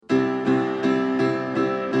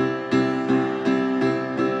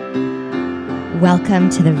Welcome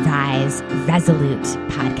to the Rise Resolute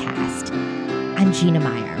podcast. I'm Gina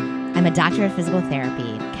Meyer. I'm a doctor of physical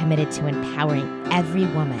therapy committed to empowering every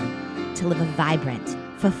woman to live a vibrant,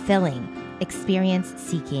 fulfilling,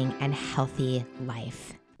 experience-seeking, and healthy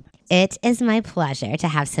life. It is my pleasure to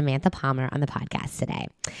have Samantha Palmer on the podcast today.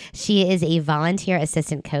 She is a volunteer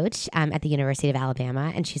assistant coach at the University of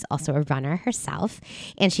Alabama, and she's also a runner herself,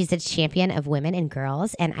 and she's a champion of women and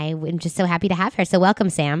girls, and I'm just so happy to have her. So welcome,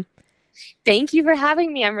 Sam. Thank you for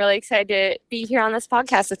having me. I'm really excited to be here on this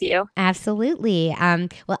podcast with you. Absolutely.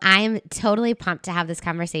 Well, I'm totally pumped to have this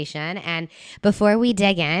conversation. And before we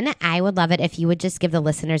dig in, I would love it if you would just give the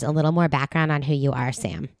listeners a little more background on who you are,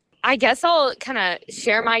 Sam. I guess I'll kind of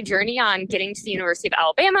share my journey on getting to the University of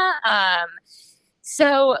Alabama.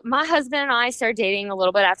 So my husband and I started dating a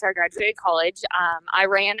little bit after I graduated college. I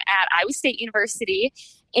ran at Iowa State University,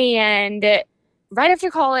 and right after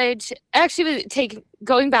college, actually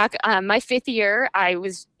going back my fifth year, I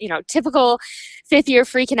was, typical fifth year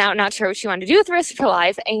freaking out, not sure what she wanted to do with the rest of her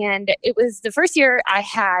life. And it was the first year I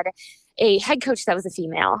had a head coach that was a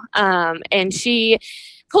female. And she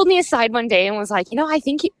pulled me aside one day and was like, I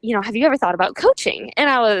think, have you ever thought about coaching? And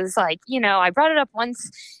I was like, I brought it up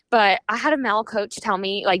once, but I had a male coach tell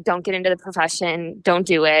me, like, don't get into the profession, don't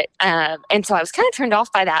do it. And so I was kind of turned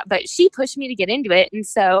off by that, but she pushed me to get into it. And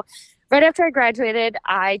so right after I graduated,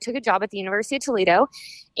 I took a job at the University of Toledo,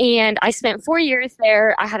 and I spent 4 years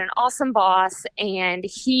there. I had an awesome boss, and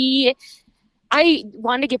I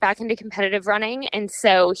wanted to get back into competitive running, and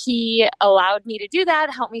so he allowed me to do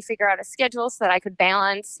that, helped me figure out a schedule so that I could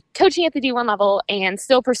balance coaching at the D1 level and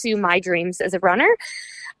still pursue my dreams as a runner.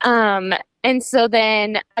 And so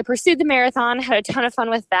then I pursued the marathon, had a ton of fun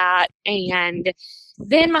with that, and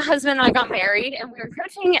then my husband and I got married, and we were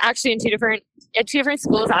coaching actually at two different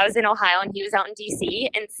schools. I was in Ohio and he was out in DC.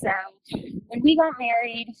 And so when we got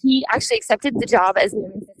married, he actually accepted the job as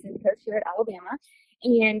an assistant coach here at Alabama.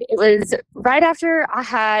 And it was right after I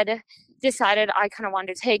had decided I kind of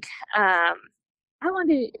wanted to I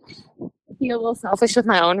wanted to be a little selfish with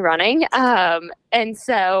my own running. And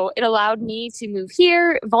so it allowed me to move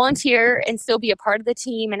here, volunteer, and still be a part of the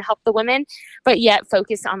team and help the women, but yet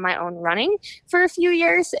focus on my own running for a few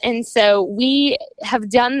years. And so we have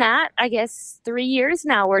done that, I guess, 3 years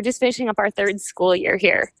now. We're just finishing up our third school year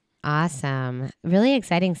here. Awesome. Really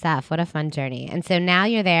exciting stuff. What a fun journey. And so now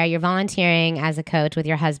you're there, you're volunteering as a coach with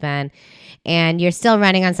your husband, and you're still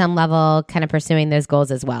running on some level, kind of pursuing those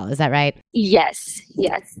goals as well. Is that right? Yes.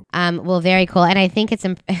 Well, very cool. And I think it's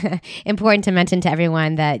important to mention to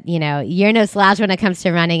everyone that, you're no slouch when it comes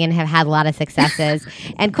to running and have had a lot of successes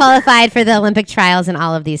and qualified for the Olympic trials and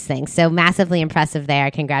all of these things. So massively impressive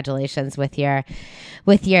there. Congratulations with your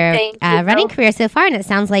running career so far. And it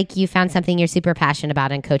sounds like you found something you're super passionate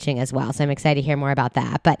about in coaching as well. So I'm excited to hear more about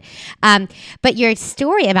that. But your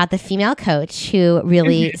story about the female coach who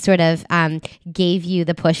really sort of gave you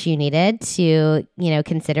the push you needed to,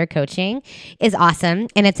 consider coaching is awesome.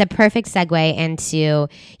 And it's a perfect segue into,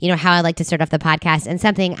 how I like to start off the podcast and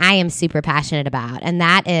something I am super passionate about. And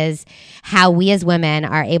that is how we as women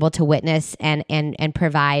are able to witness and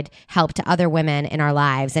provide help to other women in our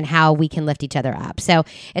lives and how we can lift each other up. So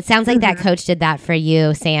it sounds like that coach did that for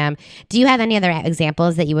you, Sam. Do you have any other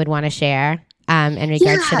examples that you would want to share in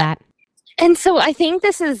regards to that? And so I think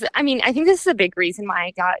this is a big reason why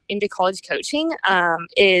I got into college coaching,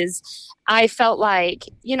 is I felt like,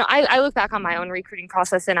 I look back on my own recruiting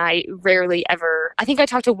process, and I think I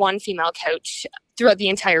talked to one female coach throughout the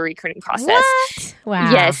entire recruiting process. What?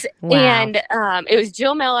 Wow. Yes. Wow. And it was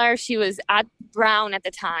Jill Miller. She was at Brown at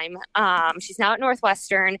the time. She's now at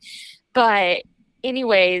Northwestern. But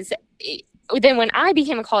anyways, then when I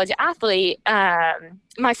became a college athlete,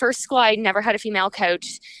 my first school, I never had a female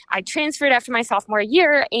coach. I transferred after my sophomore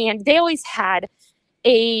year, and they always had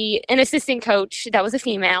an assistant coach that was a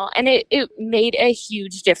female, and it made a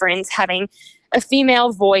huge difference having a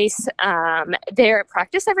female voice there at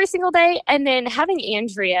practice every single day. And then having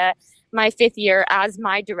Andrea, my fifth year, as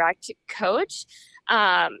my direct coach,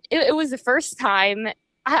 it was the first time.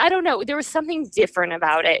 I don't know. There was something different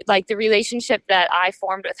about it. Like the relationship that I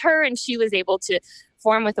formed with her and she was able to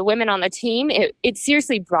form with the women on the team. It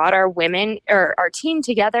seriously brought our women or our team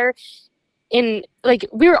together. We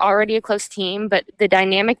were already a close team, but the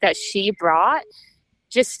dynamic that she brought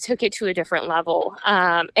just took it to a different level.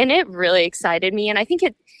 And it really excited me. And I think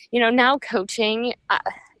now coaching,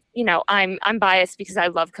 I'm biased because I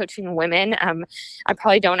love coaching women. I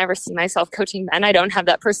probably don't ever see myself coaching men. I don't have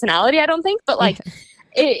that personality, I don't think, but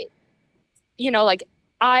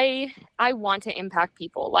I want to impact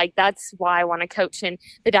people. Like, that's why I want to coach. And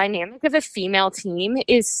the dynamic of a female team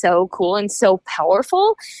is so cool and so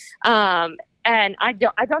powerful. And I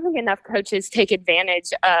don't think enough coaches take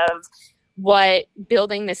advantage of what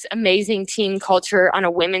building this amazing team culture on a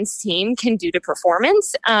women's team can do to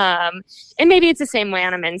performance. And maybe it's the same way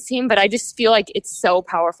on a men's team, but I just feel like it's so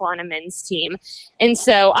powerful on a men's team. And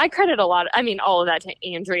so I credit all of that to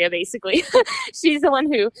Andrea, basically. She's the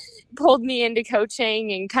one who pulled me into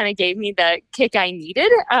coaching and kind of gave me the kick I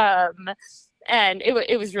needed. And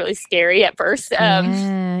it was really scary at first.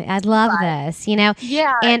 I love this,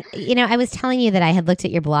 Yeah. And, I was telling you that I had looked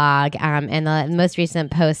at your blog and the most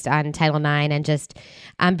recent post on Title IX and just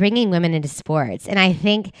bringing women into sports. And I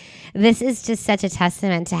think this is just such a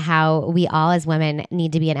testament to how we all as women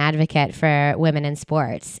need to be an advocate for women in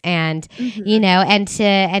sports. And, and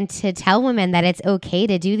to tell women that it's okay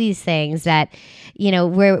to do these things, that,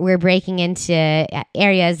 we're breaking into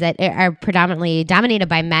areas that are predominantly dominated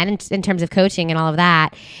by men in terms of coaching and all of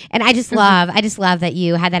that. And I just love that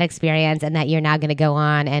you had that experience and that you're now going to go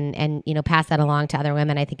on and pass that along to other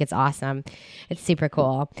women. I think it's awesome. It's super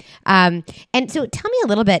cool. And so tell me a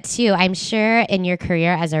little bit too. I'm sure in your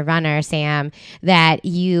career as a runner, Sam, that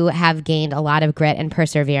you have gained a lot of grit and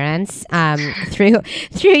perseverance through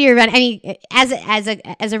your run. I mean,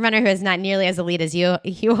 as a runner who is not nearly as elite as you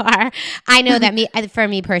are, I know that for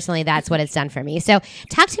me personally, that's what it's done for me. So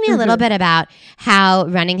talk to me a little bit about how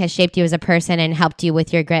running has shaped you as a person and helped you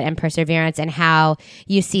with your grit and perseverance, and how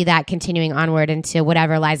you see that continuing onward into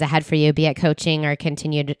whatever lies ahead for you, be it coaching or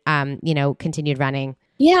continued running.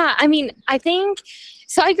 Yeah, I mean, I think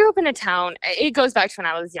so. I grew up in a town. It goes back to when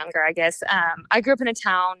I was younger, I guess. I grew up in a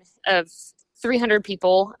town of 300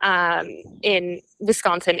 people in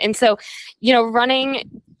Wisconsin. And so,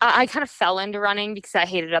 running, I kind of fell into running because I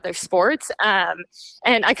hated other sports. And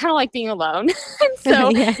I kind of like being alone. And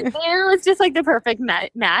so it was just like the perfect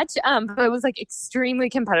match. But I was like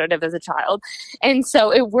extremely competitive as a child. And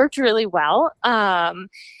so it worked really well.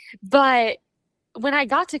 But when I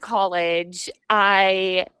got to college,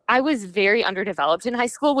 I was very underdeveloped in high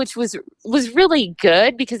school, which was really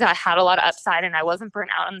good because I had a lot of upside and I wasn't burnt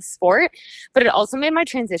out on the sport. But it also made my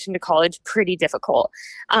transition to college pretty difficult,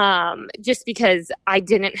 just because I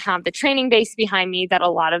didn't have the training base behind me that a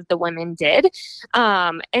lot of the women did.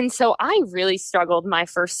 And so I really struggled my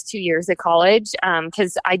first 2 years of college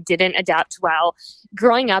because I didn't adapt well.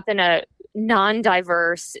 Growing up in a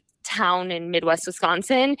non-diverse town in Midwest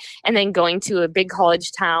Wisconsin and then going to a big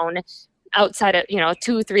college town outside of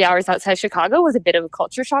 2-3 hours outside Chicago was a bit of a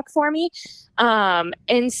culture shock for me.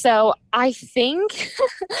 And so I think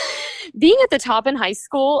being at the top in high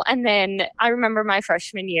school, and then I remember my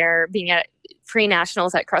freshman year being at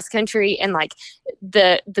pre-nationals at cross country, and like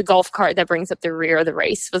the golf cart that brings up the rear of the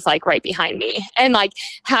race was like right behind me, and like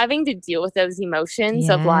having to deal with those emotions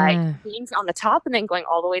of like being on the top and then going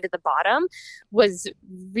all the way to the bottom was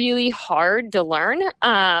really hard to learn.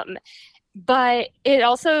 But it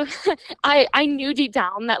also, I knew deep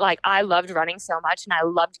down that like I loved running so much and I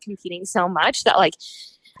loved competing so much that like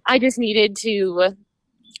I just needed to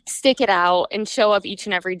stick it out and show up each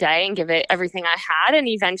and every day and give it everything I had. And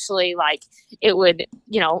eventually like it would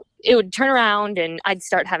turn around and I'd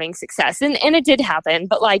start having success. And it did happen.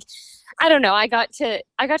 But like, I don't know. I got to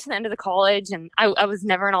the end of the college and I was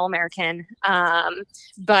never an All-American.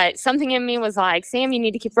 But something in me was like, Sam, you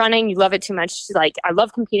need to keep running. You love it too much. Like, I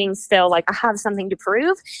love competing still. Like, I have something to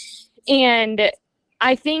prove. And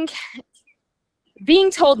I think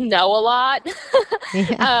being told no a lot,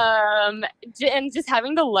 and just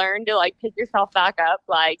having to learn to like pick yourself back up,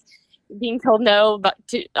 like being told no, but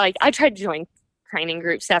I tried to join training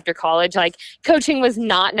groups after college. Like coaching was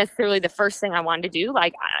not necessarily the first thing I wanted to do.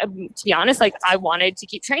 Like, to be honest, like I wanted to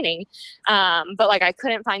keep training. But like I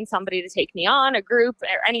couldn't find somebody to take me on a group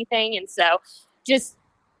or anything. And so just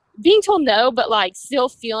being told no, but like still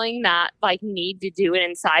feeling that like need to do it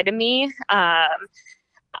inside of me.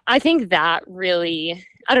 I think that really,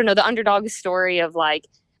 I don't know, the underdog story of like,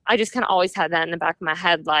 I just kind of always had that in the back of my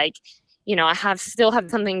head. Like, I still have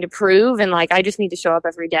something to prove, and like, I just need to show up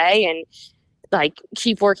every day and like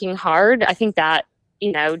keep working hard. I think that,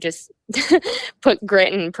 just put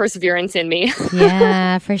grit and perseverance in me.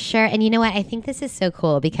 Yeah, for sure. And you know what? I think this is so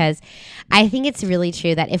cool because I think it's really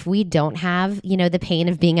true that if we don't have, the pain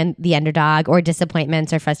of being the underdog or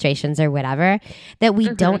disappointments or frustrations or whatever, that we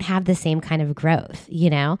don't have the same kind of growth,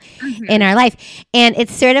 in our life. And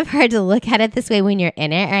it's sort of hard to look at it this way when you're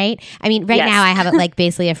in it, right? I mean, now I have like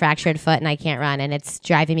basically a fractured foot and I can't run and it's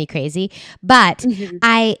driving me crazy. But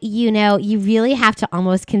you really have to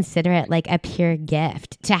almost consider it like a pure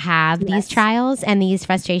gift to have have these trials and these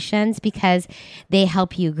frustrations because they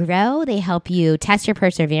help you grow, they help you test your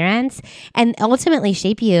perseverance, and ultimately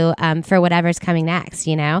shape you for whatever's coming next,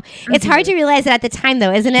 you know? It's hard to realize that at the time,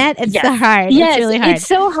 though, isn't it? It's so hard. Yes, it's really hard. It's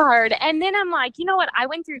so hard. And then I'm like, you know what?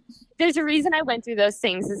 There's a reason I went through those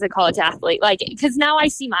things as a college athlete. Like, because now I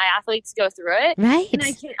see my athletes go through it. Right. And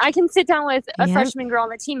I can sit down with a freshman girl on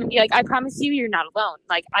the team and be like, I promise you're not alone.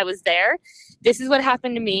 Like, I was there. This is what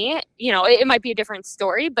happened to me. You know, it might be a different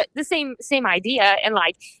story, but the same idea. And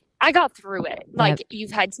like, I got through it. Like,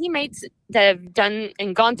 you've had teammates that have done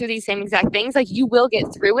and gone through these same exact things. Like, you will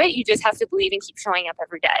get through it. You just have to believe and keep showing up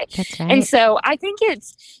every day. That's right. And so I think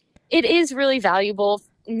it is really valuable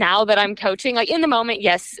now that I'm coaching. Like, in the moment,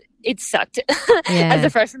 yes, it sucked as a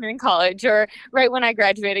freshman in college, or right when I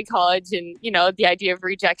graduated college, and, you know, the idea of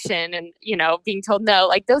rejection and, you know, being told no,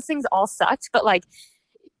 like, those things all sucked. But like,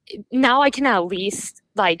 now I can at least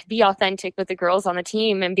like be authentic with the girls on the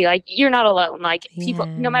team and be like, you're not alone. Like, people,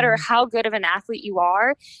 no matter how good of an athlete you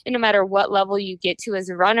are, and no matter what level you get to as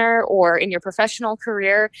a runner or in your professional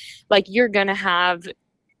career, like, you're going to have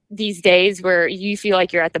these days where you feel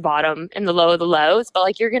like you're at the bottom and the low of the lows, but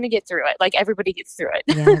like, you're going to get through it. Like, everybody gets through it.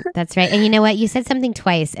 Yeah, that's right. And you know what? You said something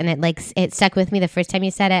twice, and it stuck with me the first time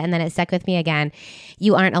you said it, and then it stuck with me again.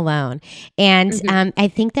 You aren't alone. And I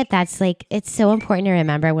think that's like, it's so important to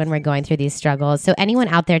remember when we're going through these struggles. So anyone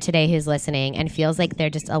out there today who's listening and feels like they're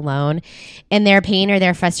just alone in their pain or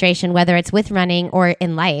their frustration, whether it's with running or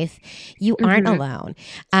in life, you aren't alone.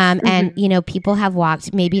 And, you know, people have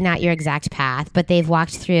walked maybe not your exact path, but they've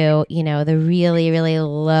walked through, you know, the really, really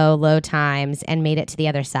low times and made it to the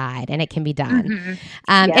other side, and it can be done.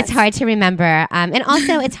 It's hard to remember. And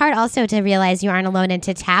also, it's hard also to realize you aren't alone and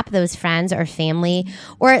to tap those friends or family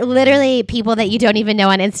or literally people that you don't even know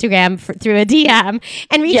on Instagram through a DM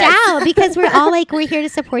and reach out, because we're all like, we're here to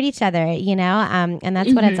support each other, you know? And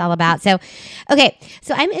that's what it's all about. So, okay.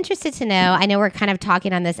 So I'm interested to know, I know we're kind of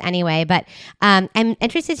talking on this anyway, but I'm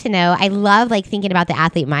interested to know, I love like thinking about the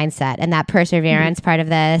athlete mindset and that perseverance part of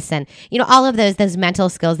this, and, you know, all of those mental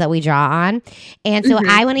skills that we draw on. And so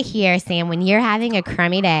I want to hear, Sam, when you're having a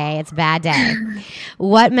crummy day, it's a bad day,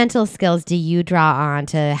 what mental skills do you draw on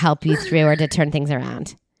to help you through or to turn things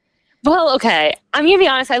around? Well, okay. I'm going to be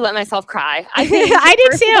honest. I let myself cry. I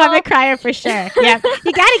did too. I'm a crier for sure. Yeah.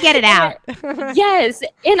 You got to get it out. Yes.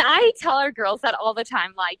 And I tell our girls that all the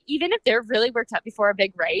time. Like, even if they're really worked up before a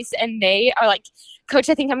big race and they are like, Coach,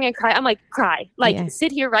 I think I'm going to cry. I'm like, cry. Like,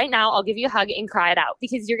 sit here right now. I'll give you a hug and cry it out,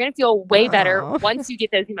 because you're going to feel way better once you get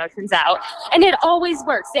those emotions out. And it always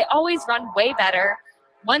works. They always run way better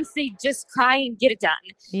once they just cry and get it done.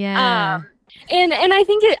 Yeah. And I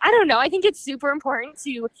think I don't know. I think it's super important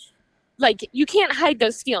to, like, you can't hide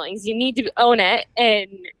those feelings. You need to own it and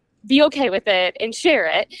be okay with it and share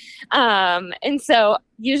it. And so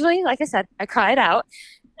usually, like I said, I cry it out.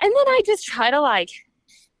 And then I just try to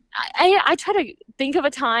I try to think of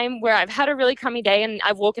a time where I've had a really crummy day and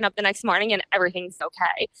I've woken up the next morning and everything's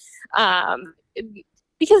okay.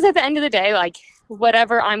 Because at the end of the day, like,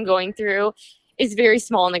 whatever I'm going through is very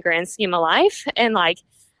small in the grand scheme of life. And like,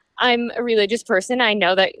 I'm a religious person. I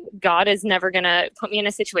know that God is never going to put me in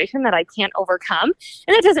a situation that I can't overcome.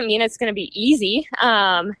 And that doesn't mean it's going to be easy.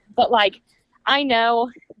 But like, I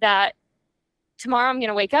know that tomorrow I'm going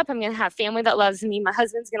to wake up, I'm going to have family that loves me. My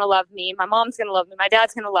husband's going to love me. My mom's going to love me. My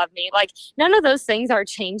dad's going to love me. Like, none of those things are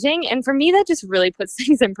changing. And for me, that just really puts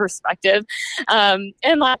things in perspective. And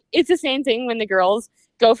like, it's the same thing when the girls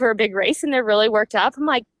go for a big race and they're really worked up. I'm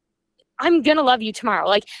like, I'm going to love you tomorrow.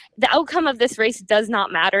 Like, the outcome of this race does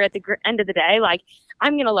not matter at the end of the day. Like,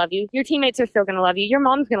 I'm going to love you. Your teammates are still going to love you. Your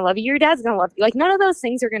mom's going to love you. Your dad's going to love you. Like, none of those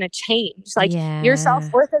things are going to change. Like, your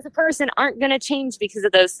self-worth as a person aren't going to change because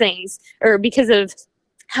of those things or because of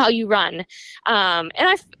how you run. And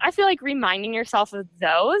I feel like reminding yourself of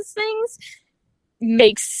those things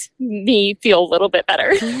makes me feel a little bit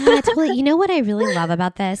better. Yeah, totally. You know what I really love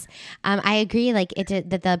about this? I agree, like,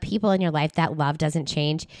 that the people in your life, that love doesn't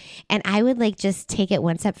change. And I would like just take it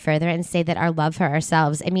one step further and say that our love for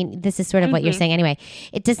ourselves, I mean, this is sort of what you're saying anyway,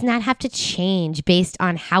 it does not have to change based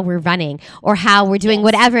on how we're running or how we're doing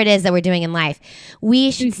whatever it is that we're doing in life.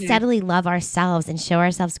 We should steadily love ourselves and show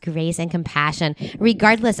ourselves grace and compassion,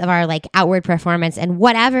 regardless of our like outward performance and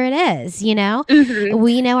whatever it is, you know?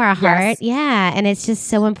 We know our heart. Yeah. And it's just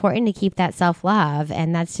so important to keep that self-love.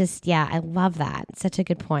 And that's just, I love that. Such a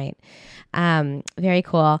good point. Very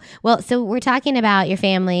cool. Well, so we're talking about your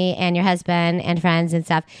family and your husband and friends and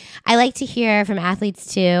stuff. I like to hear from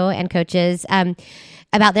athletes too and coaches,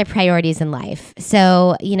 about their priorities in life.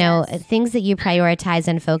 So, you know, things that you prioritize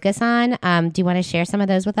and focus on. Do you want to share some of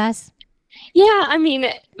those with us? Yeah, I mean,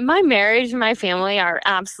 my marriage and my family are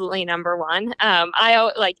absolutely number one.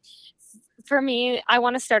 Like for me, I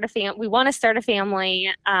want to start a family. We want to start a family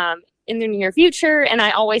in the near future, and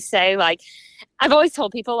I always say, like, I've always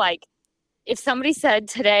told people, like, if somebody said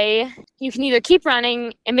today you can either keep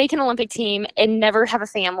running and make an Olympic team and never have a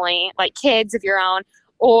family, like kids of your own,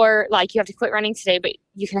 or like you have to quit running today, but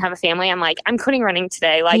you can have a family. I'm like, I'm quitting running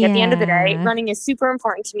today. Like at the end of the day, Yeah. running is super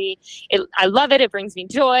important to me. I love it. It brings me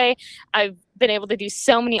joy. I've been able to do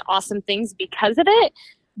so many awesome things because of it.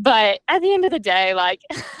 But at the end of the day, like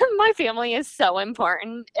my family is so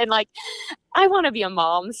important. And like, I want to be a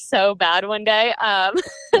mom so bad one day. Aw.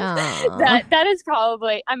 That is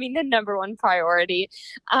probably, I mean, the number one priority.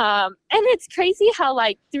 And it's crazy how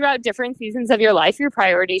like throughout different seasons of your life, your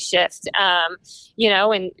priorities shift. You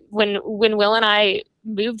know, and when Will and I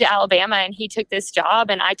moved to Alabama and he took this job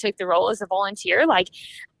and I took the role as a volunteer, like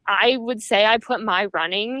I would say I put my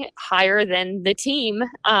running higher than the team.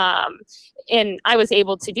 And I was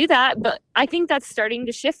able to do that, but I think that's starting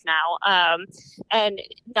to shift now. And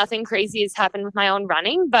nothing crazy has happened with my own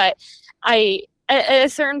running, but at a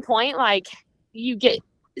certain point, like you get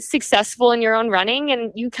successful in your own running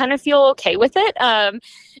and you kind of feel okay with it.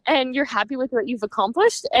 And you're happy with what you've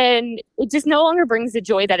accomplished, and it just no longer brings the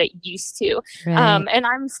joy that it used to. Right. And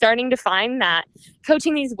I'm starting to find that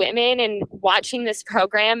coaching these women and watching this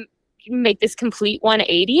program make this complete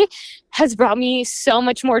 180 has brought me so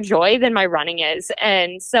much more joy than my running is.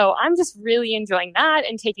 And so I'm just really enjoying that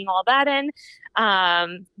and taking all that in.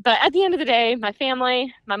 But at the end of the day, my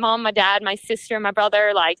family, my mom, my dad, my sister, my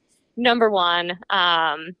brother, like number one.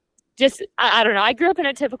 I don't know. I grew up in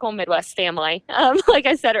a typical Midwest family, like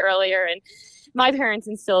I said earlier, and my parents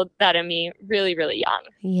instilled that in me really, really young.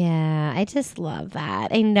 Yeah, I just love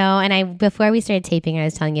that. I know. And before we started taping, I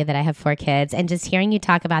was telling you that I have 4 kids, and just hearing you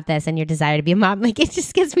talk about this and your desire to be a mom, like it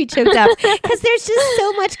just gets me choked up because there's just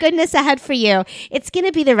so much goodness ahead for you. It's going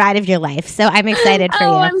to be the ride of your life. So I'm excited for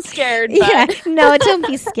you. I'm scared. But... Yeah, no, don't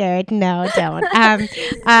be scared. No, don't.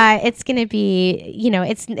 It's going to be, you know,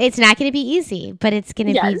 it's not going to be easy, but it's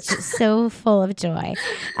going to be just so full of joy.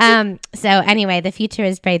 So anyway, the future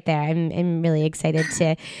is bright there. I'm really excited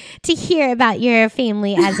to hear about your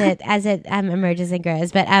family as it emerges and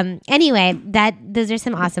grows. But anyway, those are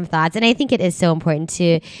some awesome thoughts, and I think it is so important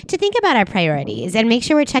to think about our priorities and make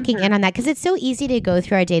sure we're checking in on that, because it's so easy to go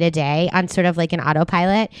through our day to day on sort of like an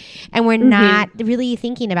autopilot, and we're not really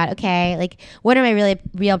thinking about, okay, like what are my really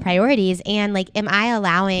real priorities, and like am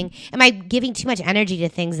I giving too much energy to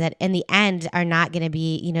things that in the end are not going to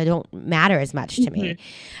be, you know, don't matter as much to me.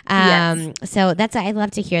 So I'd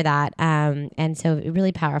love to hear that. And so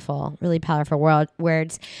really powerful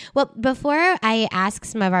words. Well, before I ask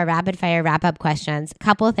some of our rapid fire wrap up questions, a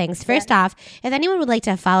couple of things. First off, if anyone would like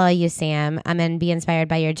to follow you, Sam, and be inspired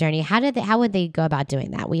by your journey, how would they go about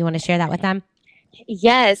doing that? Will you want to share that with them?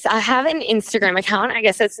 Yes, I have an Instagram account. I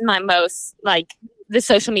guess that's my most the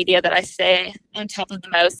social media that I stay on top of the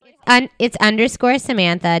most. It's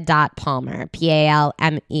 _Samantha.Palmer, Palmer.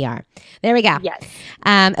 There we go. Yes.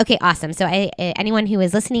 Okay, awesome. So anyone who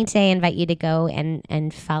is listening today, I invite you to go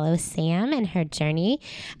and follow Sam and her journey.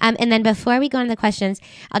 And then before we go on to the questions,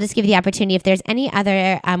 I'll just give you the opportunity if there's any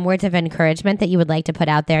other words of encouragement that you would like to put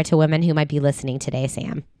out there to women who might be listening today,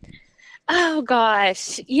 Sam. Oh,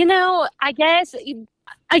 gosh. You know, I guess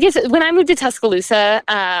when I moved to Tuscaloosa,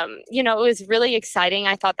 you know, it was really exciting.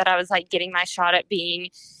 I thought that I was like getting my shot at being,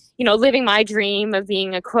 you know, living my dream of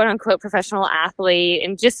being a quote unquote professional athlete,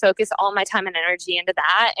 and just focus all my time and energy into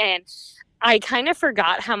that. And I kind of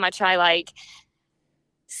forgot how much I like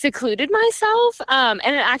secluded myself. And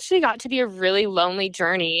it actually got to be a really lonely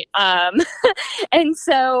journey. And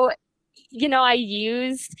so, you know,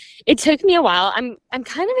 it took me a while. I'm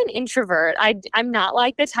kind of an introvert. I'm not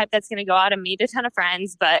like the type that's going to go out and meet a ton of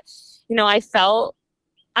friends, but, you know, I felt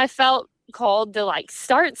called to like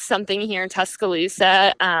start something here in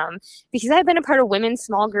Tuscaloosa, because I've been a part of women's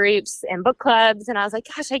small groups and book clubs. And I was like,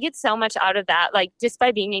 gosh, I get so much out of that, like just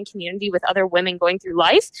by being in community with other women going through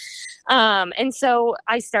life. And so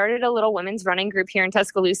I started a little women's running group here in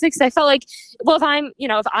Tuscaloosa, because I felt like, well,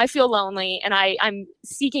 if I feel lonely and I'm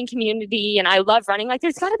seeking community and I love running, like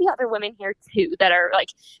there's got to be other women here too that are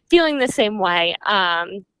like feeling the same way.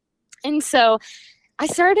 And so I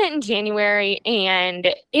started it in January, and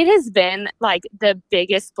it has been like the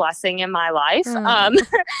biggest blessing in my life.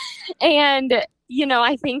 And, you know,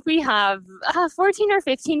 I think we have 14 or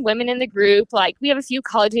 15 women in the group. Like we have a few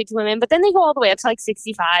college age women, but then they go all the way up to like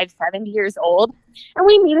 65, 70 years old. And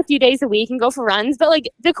we meet a few days a week and go for runs. But like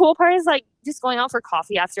the cool part is like just going out for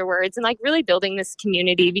coffee afterwards and like really building this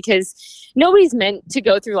community, because nobody's meant to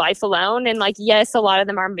go through life alone. And like, yes, a lot of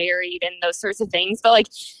them are married and those sorts of things, but like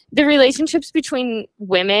the relationships between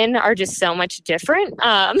women are just so much different.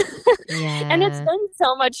 And it's been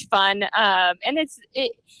so much fun. And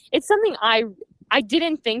it's something I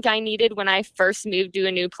didn't think I needed when I first moved to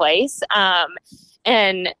a new place.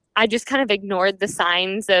 And I just kind of ignored the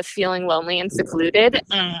signs of feeling lonely and secluded.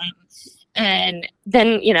 And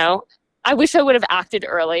then, I wish I would have acted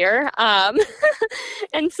earlier.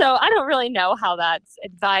 And so I don't really know how that's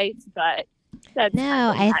advice, but that's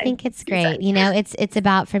I think it's great. It's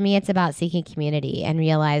about, for me, it's about seeking community and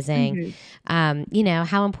realizing,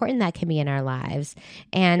 how important that can be in our lives.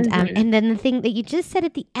 And, and then the thing that you just said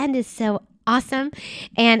at the end is so awesome.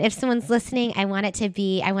 And if someone's listening, I wanted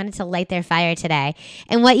to light their fire today.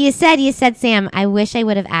 And what you said, Sam, I wish I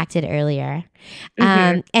would have acted earlier.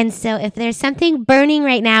 And so if there's something burning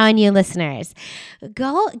right now in you listeners,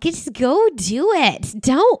 just go do it.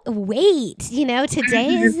 Don't wait. Today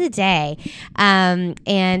is the day.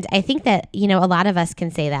 And I think that, a lot of us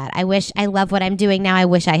can say that. I love what I'm doing now. I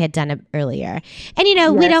wish I had done it earlier. And,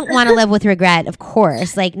 we don't want to live with regret, of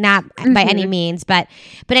course, like not by any means, but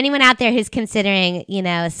anyone out there who's considering,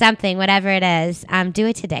 something, whatever it is, do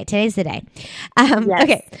it today. Today's the day.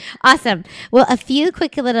 Okay. Awesome. Well, a few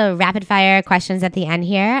quick little rapid fire questions at the end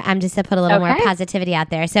here, just to put a little more positivity out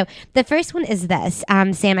there. So the first one is this,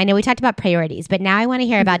 Sam, I know we talked about priorities, but now I want to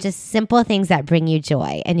hear about just simple things that bring you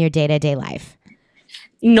joy in your day-to-day life.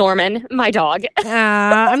 Norman, my dog.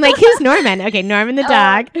 I'm like, who's Norman? Okay, Norman the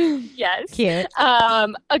dog. Yes. Cute.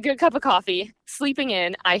 A good cup of coffee, sleeping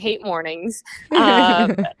in. I hate mornings.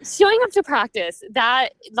 Showing up to practice, that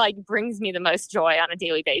like brings me the most joy on a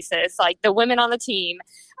daily basis. Like the women on the team,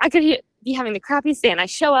 I could be having the crappiest day and I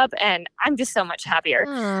show up and I'm just so much happier.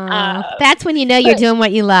 That's when you're doing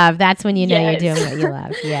what you love. That's when you're doing what you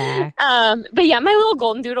love. Yeah. But yeah, my little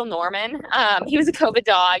golden doodle Norman, he was a COVID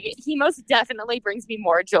dog. He most definitely brings me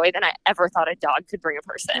more joy than I ever thought a dog could bring a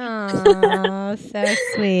person. Oh, so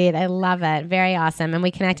sweet. I love it. Very awesome. And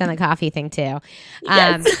we connect on the coffee thing too.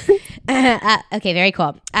 Yes. Okay, very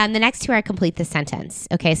cool. The next two are complete this sentence.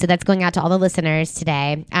 Okay, so that's going out to all the listeners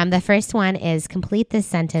today. The first one is complete this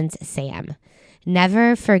sentence, Sam.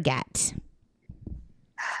 Never forget.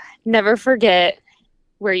 Never forget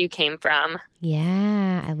where you came from.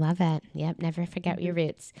 Yeah, I love it. Yep, never forget your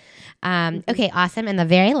roots. Okay, awesome. And the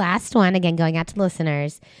very last one, again, going out to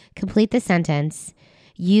listeners, complete the sentence.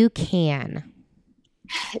 You can.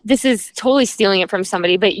 This is totally stealing it from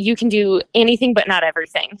somebody, but you can do anything but not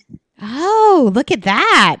everything. Oh, look at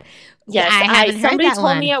that. Yes, somebody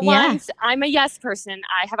told me at once, I'm a yes person.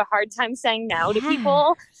 I have a hard time saying no to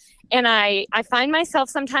people. And I find myself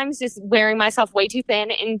sometimes just wearing myself way too thin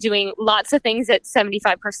and doing lots of things at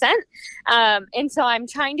 75%. And so I'm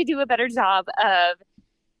trying to do a better job of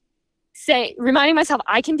reminding myself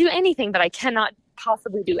I can do anything, but I cannot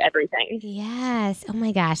possibly do everything. Yes. Oh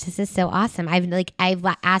my gosh, this is so awesome. I've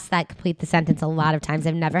asked that complete the sentence a lot of times.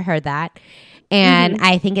 I've never heard that. And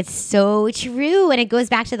I think it's so true. And it goes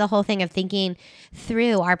back to the whole thing of thinking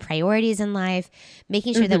through our priorities in life,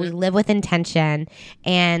 making sure that we live with intention,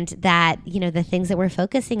 and that, the things that we're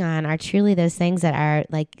focusing on are truly those things that are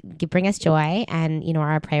like bring us joy and,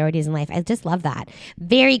 are our priorities in life. I just love that.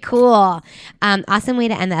 Very cool. Awesome way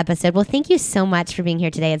to end the episode. Well, thank you so much for being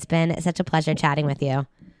here today. It's been such a pleasure chatting with you.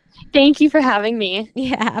 Thank you for having me.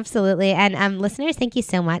 Yeah, absolutely. And listeners, thank you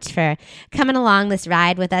so much for coming along this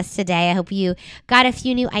ride with us today. I hope you got a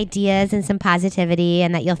few new ideas and some positivity,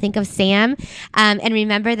 and that you'll think of Sam. And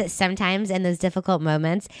remember that sometimes in those difficult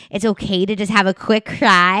moments, it's okay to just have a quick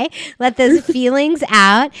cry, let those feelings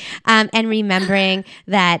out, and remembering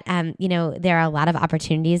that, there are a lot of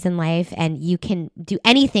opportunities in life, and you can do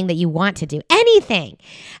anything that you want to do, anything,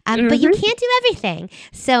 but you can't do everything.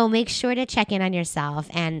 So make sure to check in on yourself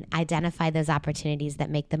and identify those opportunities that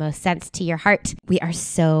make the most sense to your heart. We are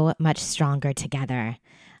so much stronger together.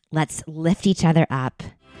 Let's lift each other up.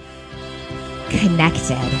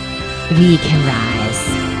 Connected, we can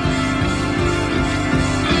rise.